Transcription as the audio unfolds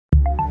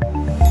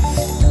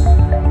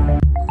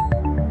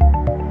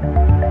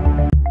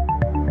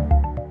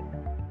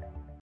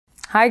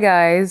Hi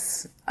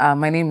guys,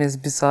 my name is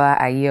Bisola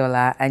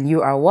Aiyeola and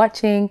you are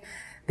watching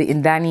the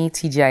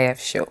NdaniTGIF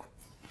Show.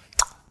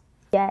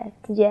 Yes.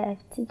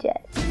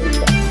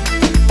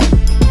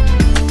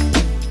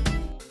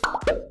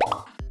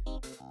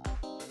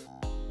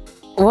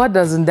 What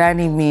does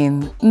Ndani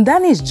mean?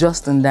 Ndani is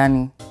just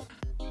Ndani.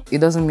 It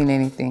doesn't mean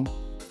anything.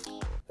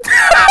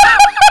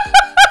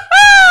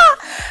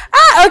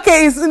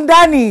 Okay, it's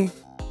Ndani.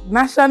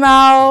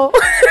 National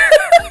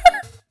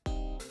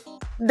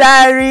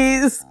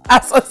Diaries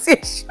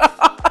Association.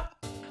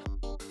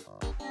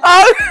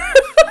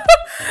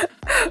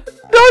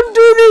 Don't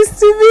do this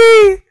to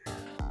me.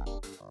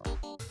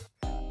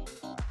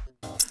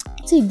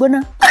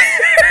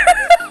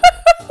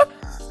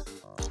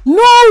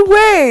 No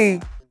way.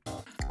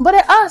 But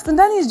I asked,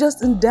 Ndani is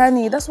just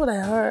Ndani. That's what I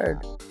heard.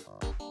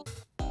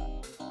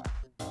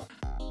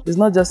 It's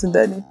not just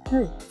Ndani.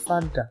 Hey,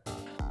 Fanta.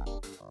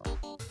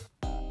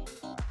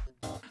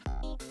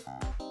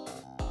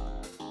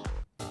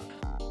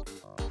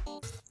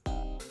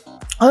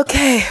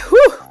 Okay,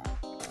 whew.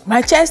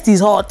 My chest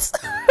is hot.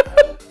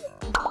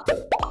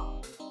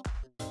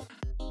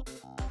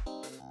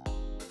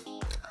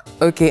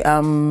 Okay,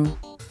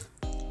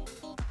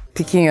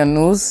 picking your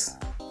nose.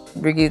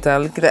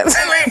 Brigitte, look at that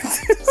like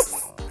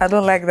this. I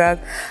don't like that.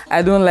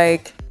 I don't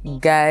like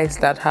guys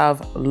that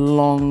have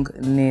long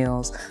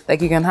nails.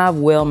 Like, you can have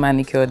well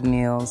manicured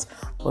nails,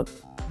 but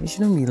they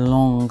shouldn't be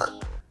long.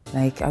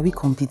 Like, are we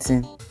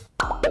competing?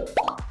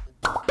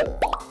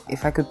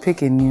 If I could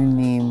pick a new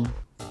name,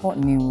 what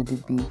name would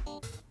it be?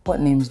 What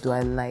names do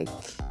I like?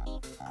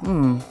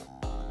 I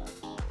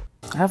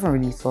haven't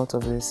really thought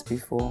of this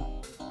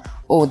before.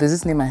 Oh, there's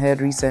this name I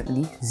heard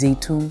recently,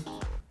 Zaytoon.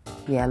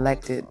 Yeah, I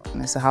liked it.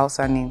 And it's a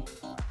Hausa name.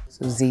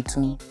 So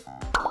Zaytoon.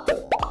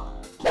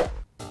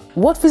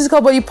 What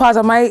physical body parts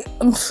am I?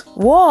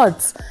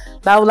 What?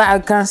 That I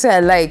can say I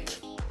like.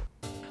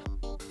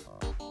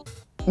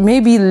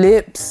 Maybe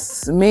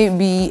lips,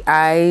 maybe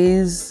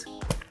eyes.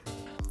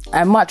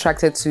 I'm more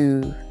attracted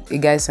to a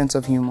guy's sense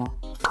of humor.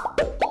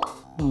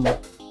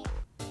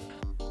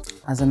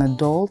 As an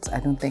adult, I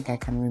don't think I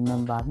can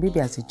remember.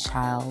 Maybe as a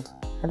child,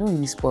 I don't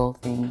really spoil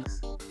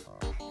things.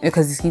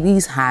 Because you see,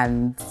 these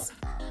hands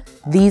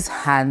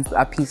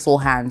are peaceful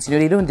hands. You know,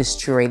 they don't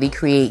destroy, they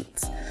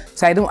create.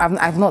 So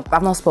I've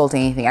not spoiled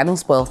anything. I don't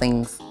spoil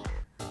things.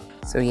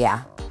 So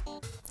yeah,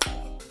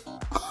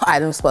 I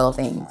don't spoil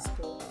things.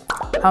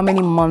 How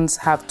many months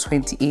have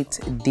 28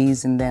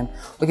 days in them?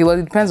 Okay, well,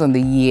 it depends on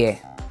the year.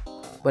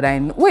 But I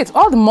know, wait,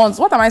 all the months,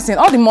 what am I saying?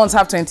 All the months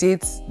have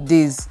 28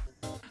 days.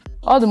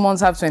 All the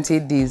months have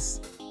 28 days.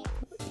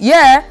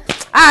 Yeah,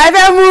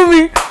 that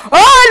movie.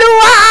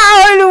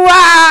 Oh,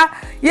 wow.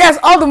 Yes,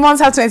 all the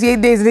months have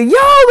 28 days. Yo,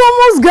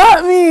 almost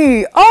got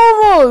me.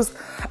 Almost.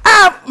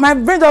 My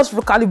brain just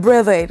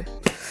recalibrated.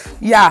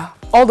 Yeah,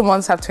 all the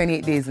months have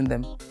 28 days in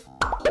them.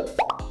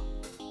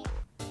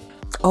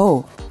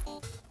 Oh,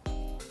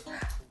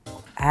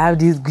 I have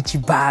this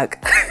Gucci bag.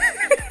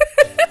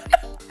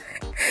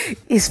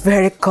 It's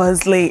very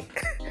costly.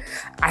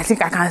 I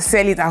think I can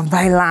sell it and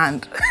buy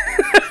land.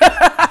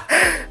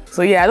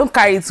 So yeah, I don't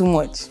carry it too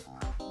much.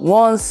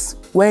 Once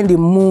when the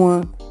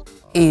moon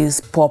is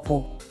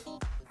purple,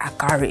 I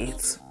carry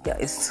it. Yeah,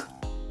 it's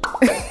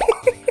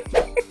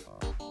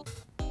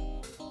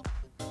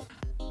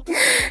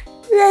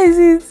there is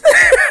it.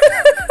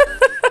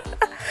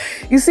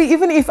 You see,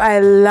 even if I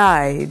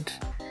lied,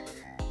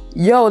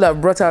 you would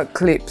have brought out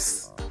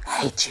clips.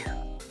 I hate you.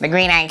 The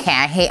green eye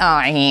cat, I hate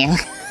all of you.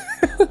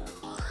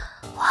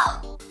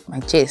 Wow, my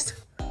chest.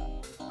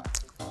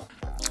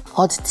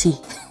 Hot tea.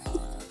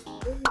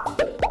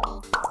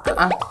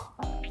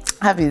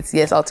 Have it.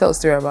 Yes, I'll tell a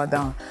story about that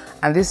one.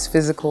 And this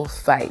physical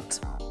fight,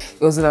 it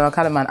was with an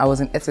academy. I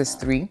was in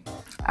SS3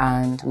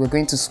 and we were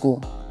going to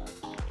school.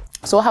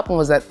 So what happened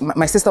was that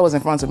my sister was in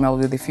front of me. I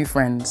was with a few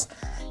friends.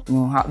 You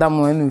know, that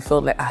moment we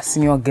felt like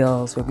senior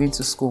girls were going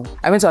to school.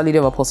 I went to Our Lady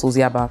of Apostles,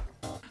 Yaba.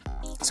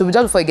 So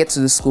just before I get to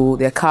the school,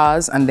 there are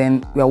cars and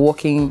then we are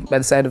walking by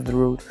the side of the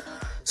road.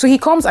 So he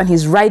comes and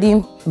he's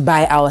riding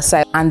by our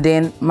side, and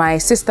then my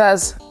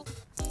sister's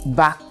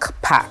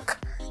backpack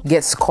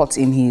gets caught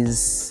in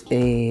his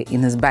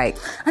bike,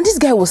 and this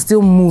guy was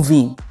still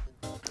moving.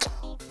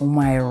 Oh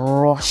my!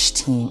 Rushed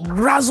him,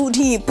 razzled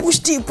him,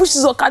 pushed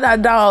his Okada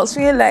down. So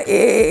you're like,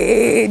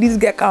 hey, this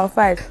guy can't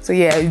fight. So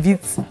yeah,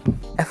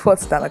 I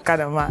fought that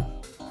Okada man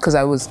because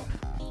I was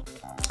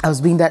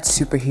being that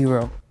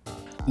superhero.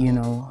 You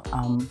know,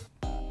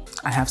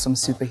 I have some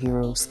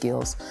superhero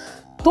skills.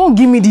 Don't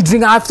give me the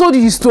drink. I've told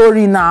you the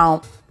story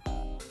now.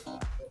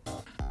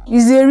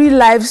 It's a real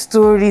life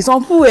story.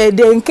 Some people were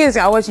there. In case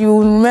I watch, you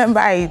will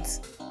remember it.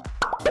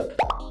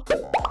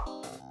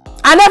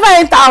 I never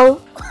enter.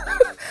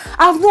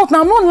 I've not. Now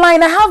I'm not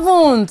lying. I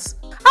haven't.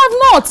 I've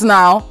not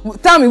now.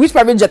 Tell me, which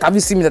private jet have you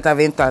seen me that I've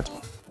entered?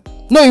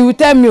 No, you will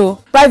tell me.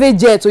 Private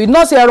jet. So you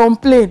not say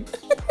aeroplane.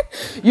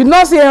 You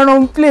not say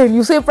aeroplane.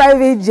 You say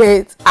private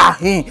jet.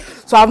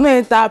 So I've not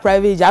entered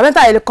private jet. I've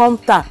entered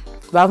helicopter,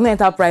 but I've not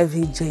entered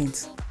private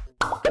jet.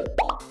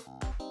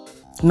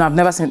 No, I've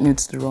never sent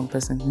nudes to the wrong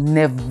person.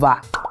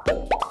 Never.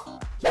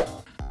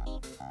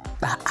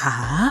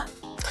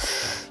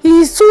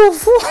 He's so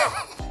full.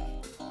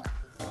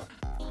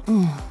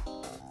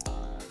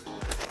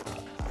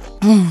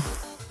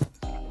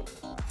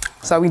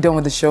 So are we done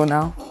with the show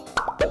now?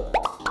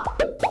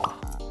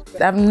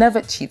 I've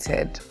never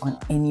cheated on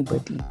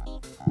anybody.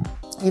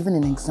 Even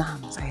in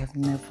exams, I have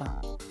never.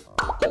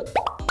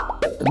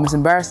 The most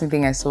embarrassing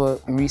thing I saw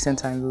in recent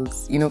times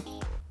was, you know,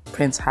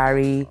 Prince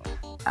Harry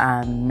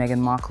and Meghan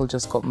Markle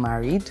just got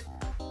married.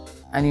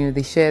 And, you know,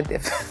 they shared their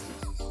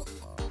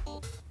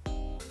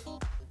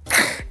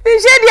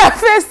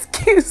first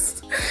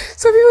kiss.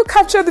 So people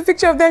captured the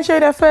picture of them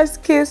sharing their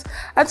first kiss.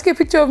 I took a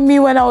picture of me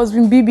when I was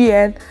in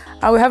BBN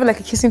and we having like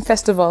a kissing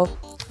festival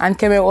and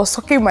Kemi was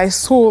sucking my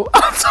soul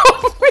out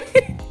of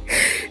me.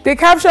 They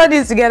captured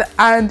it together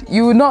and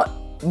you would not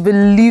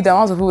believe the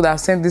amount of people that have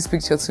sent this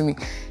picture to me.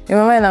 In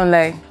my mind, I'm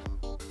like,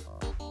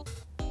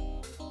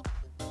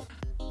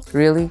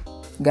 really?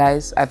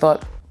 Guys, I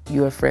thought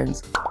you were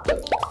friends.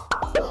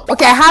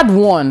 Okay, I had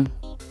one,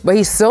 but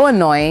he's so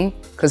annoying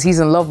because he's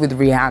in love with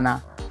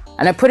Rihanna.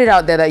 And I put it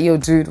out there that, yo,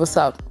 dude, what's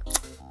up?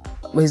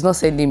 But he's not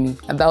sending me.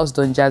 And that was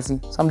Don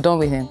Jazzy. So I'm done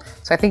with him.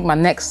 So I think my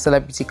next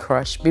celebrity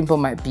crush, Bimbo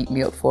might beat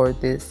me up for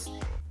this,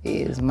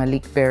 is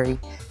Malik Berry.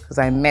 Because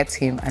I met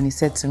him and he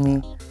said to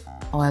me,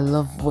 oh, I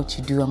love what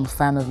you do. I'm a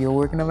fan of your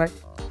work. And I'm like,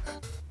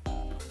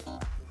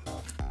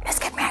 let's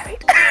get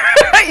married.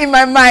 In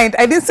my mind,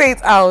 I didn't say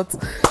it out.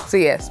 So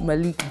yes,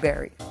 Malik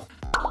Berry.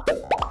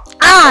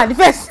 The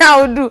first thing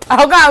I would do,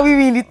 I'll go and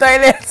wee in the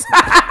toilet.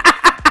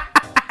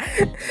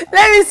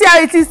 Let me see how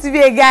it is to be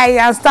a guy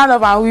and stand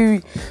up and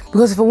wee.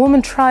 Because if a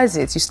woman tries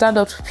it, you stand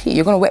up to pee,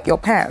 you're gonna wet your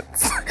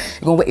pants.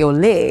 You're gonna wet your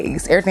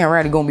legs. Everything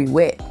around is gonna be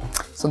wet.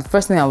 So the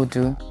first thing I would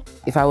do,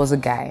 if I was a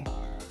guy,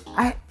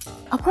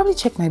 I'll probably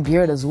check my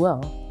beard as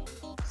well.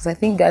 Because I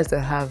think guys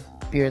that have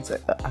beards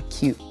are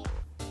cute.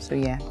 So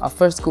yeah, I'll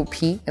first go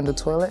pee in the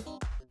toilet.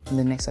 And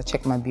then next I'll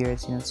check my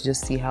beards, you know, to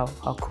just see how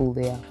cool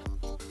they are.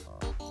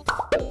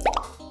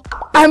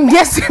 I'm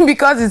guessing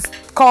because it's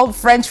called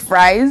French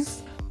fries.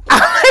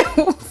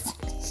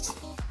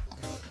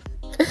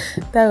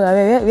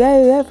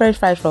 Where French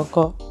fries from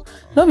come?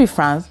 Don't be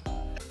France.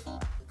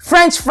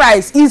 French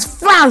fries is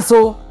France,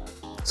 oh.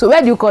 So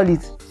where do you call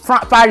it?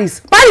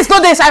 Paris. Paris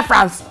not inside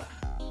France.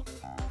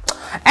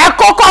 A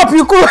cup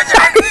you could.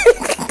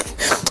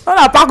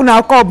 All pack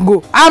now cup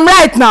go. I'm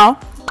right now.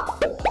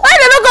 Why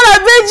they don't call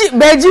it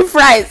veggie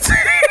fries?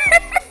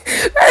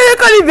 Why they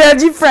call it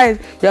veggie fries?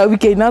 Yeah, we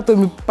can now tell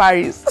me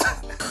Paris.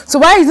 So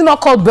why is it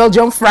not called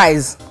Belgium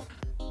fries?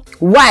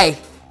 Why?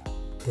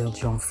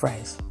 Belgium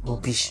fries.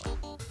 Rubbish.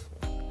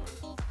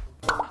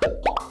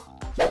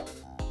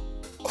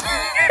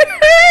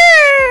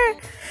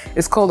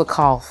 It's called a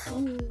calf.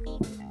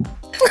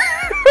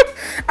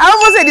 I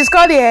almost said it's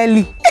called the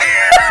Ellie.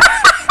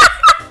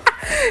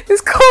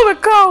 It's called a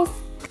calf.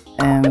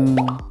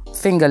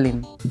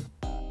 Fingerling.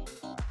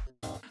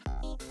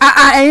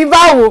 I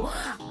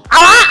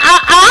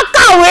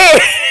can't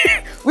wait.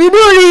 We do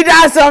really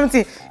that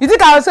something. You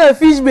think I was a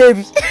fish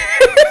baby?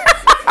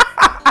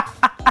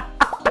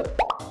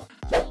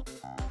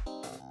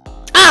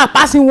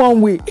 Passing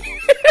one way.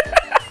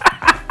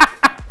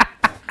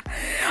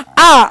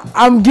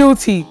 I'm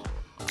guilty.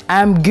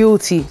 I'm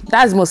guilty.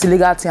 That's the most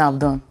illegal thing I've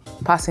done.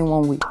 Passing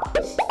one way.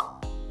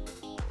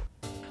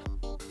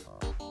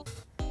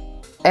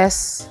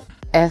 SSECCA.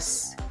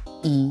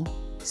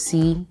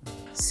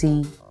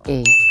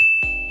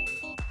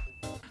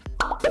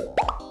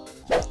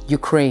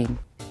 Ukraine.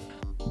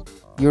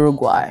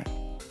 Uruguay.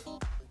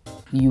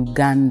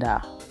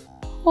 Uganda.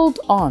 Hold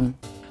on.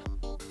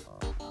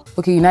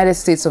 Okay, United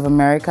States of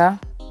America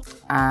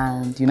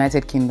and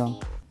United Kingdom.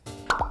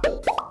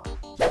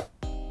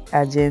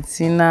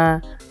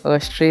 Argentina,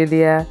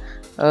 Australia,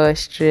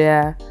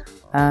 Austria,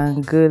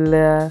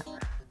 Angola,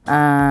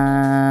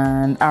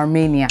 and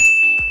Armenia.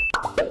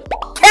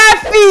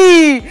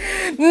 Kefi!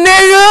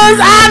 Niggas,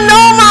 I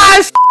know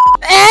my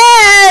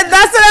hey,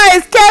 that's what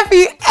it's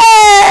Kefi.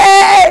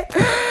 Hey!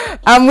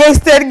 I'm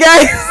wasted,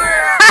 guys.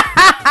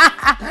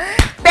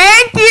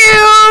 Thank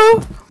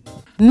you.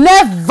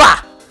 Never.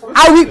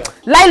 I will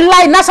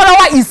lie.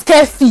 Nasarawa is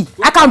Kefi.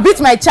 I can beat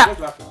my chap.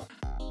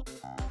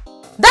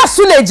 That's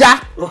Suleja.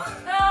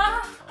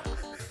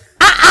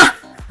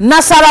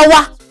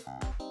 Nasarawa.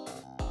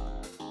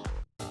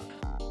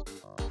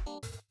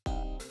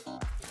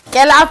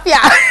 Kelafia.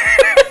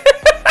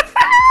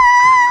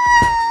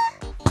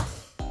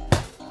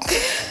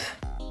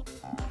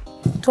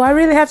 Do I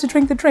really have to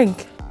drink the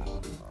drink?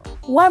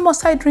 Why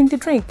must I drink the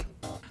drink?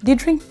 The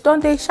drink,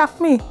 don't they shock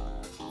me?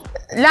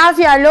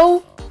 Lafia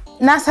low.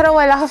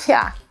 Nasarawa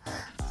Lafia.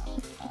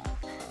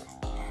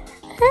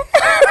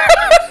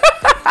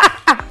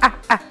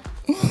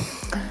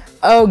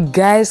 Oh,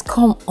 guys,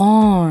 come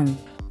on.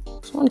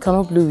 Someone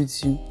cannot play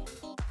with you.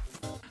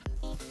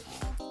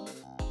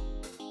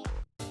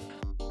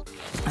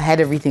 I had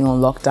everything on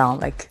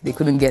lockdown, like they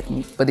couldn't get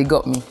me, but they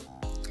got me.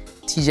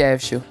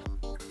 TGIF Show.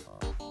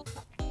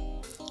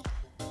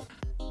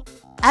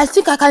 I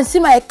think I can see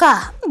my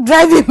car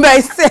driving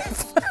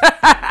myself.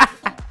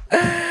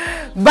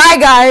 Bye,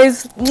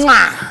 guys.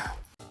 Mwah.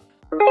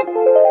 Bye.